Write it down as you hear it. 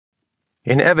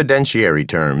In evidentiary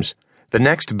terms, the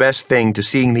next best thing to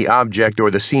seeing the object or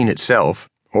the scene itself,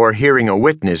 or hearing a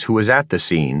witness who is at the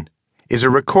scene, is a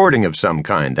recording of some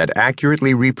kind that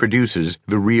accurately reproduces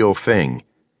the real thing.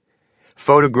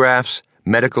 Photographs,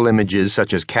 medical images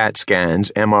such as CAT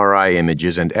scans, MRI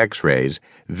images, and X-rays,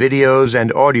 videos,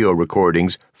 and audio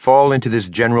recordings fall into this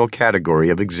general category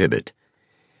of exhibit.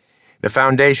 The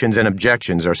foundations and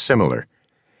objections are similar.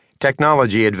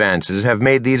 Technology advances have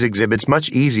made these exhibits much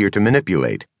easier to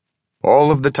manipulate. All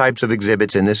of the types of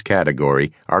exhibits in this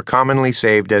category are commonly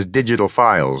saved as digital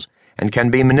files and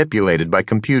can be manipulated by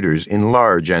computers in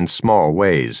large and small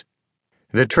ways.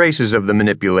 The traces of the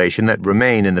manipulation that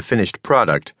remain in the finished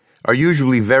product are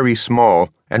usually very small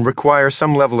and require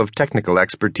some level of technical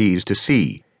expertise to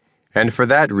see, and for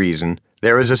that reason,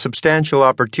 there is a substantial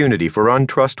opportunity for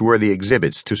untrustworthy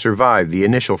exhibits to survive the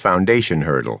initial foundation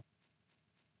hurdle.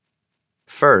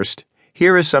 First,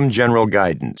 here is some general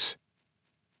guidance.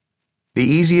 The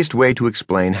easiest way to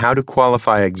explain how to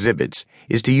qualify exhibits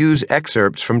is to use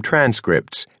excerpts from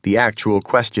transcripts, the actual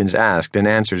questions asked and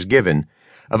answers given,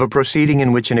 of a proceeding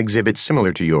in which an exhibit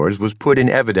similar to yours was put in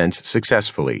evidence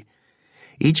successfully.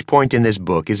 Each point in this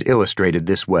book is illustrated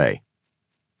this way.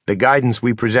 The guidance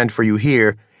we present for you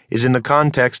here is in the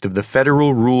context of the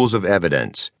Federal Rules of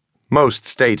Evidence. Most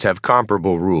states have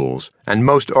comparable rules, and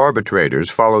most arbitrators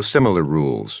follow similar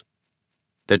rules.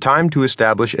 The time to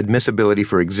establish admissibility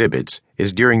for exhibits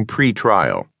is during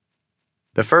pre-trial.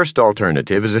 The first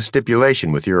alternative is a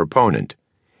stipulation with your opponent.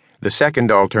 The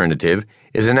second alternative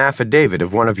is an affidavit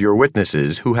of one of your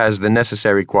witnesses who has the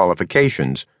necessary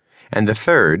qualifications, and the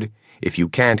third, if you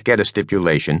can't get a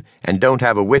stipulation and don't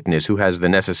have a witness who has the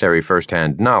necessary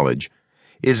first-hand knowledge,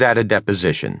 is at a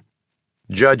deposition.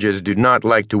 Judges do not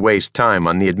like to waste time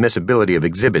on the admissibility of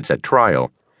exhibits at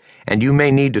trial, and you may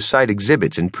need to cite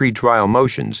exhibits in pre-trial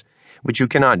motions, which you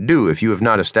cannot do if you have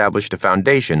not established a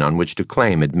foundation on which to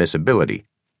claim admissibility.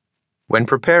 When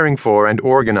preparing for and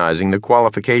organizing the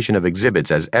qualification of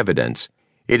exhibits as evidence,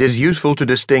 it is useful to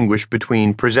distinguish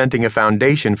between presenting a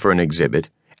foundation for an exhibit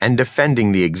and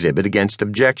defending the exhibit against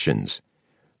objections.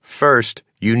 First,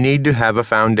 you need to have a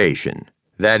foundation.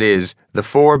 That is, the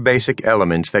four basic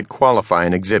elements that qualify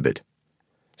an exhibit.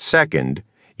 Second,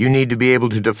 you need to be able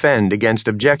to defend against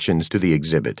objections to the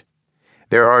exhibit.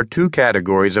 There are two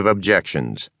categories of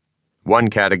objections.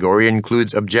 One category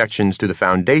includes objections to the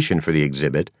foundation for the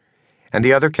exhibit, and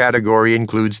the other category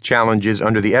includes challenges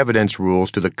under the evidence rules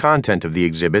to the content of the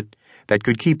exhibit that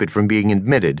could keep it from being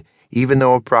admitted, even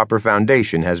though a proper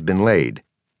foundation has been laid.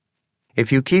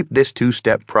 If you keep this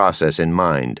two-step process in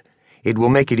mind, it will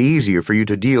make it easier for you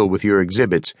to deal with your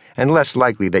exhibits and less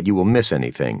likely that you will miss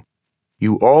anything.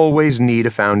 You always need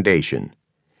a foundation,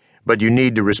 but you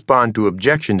need to respond to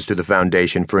objections to the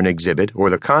foundation for an exhibit or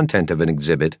the content of an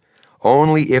exhibit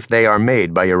only if they are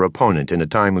made by your opponent in a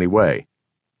timely way.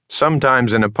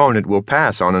 Sometimes an opponent will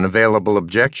pass on an available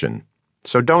objection,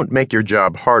 so don't make your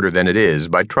job harder than it is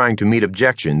by trying to meet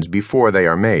objections before they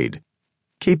are made.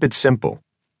 Keep it simple.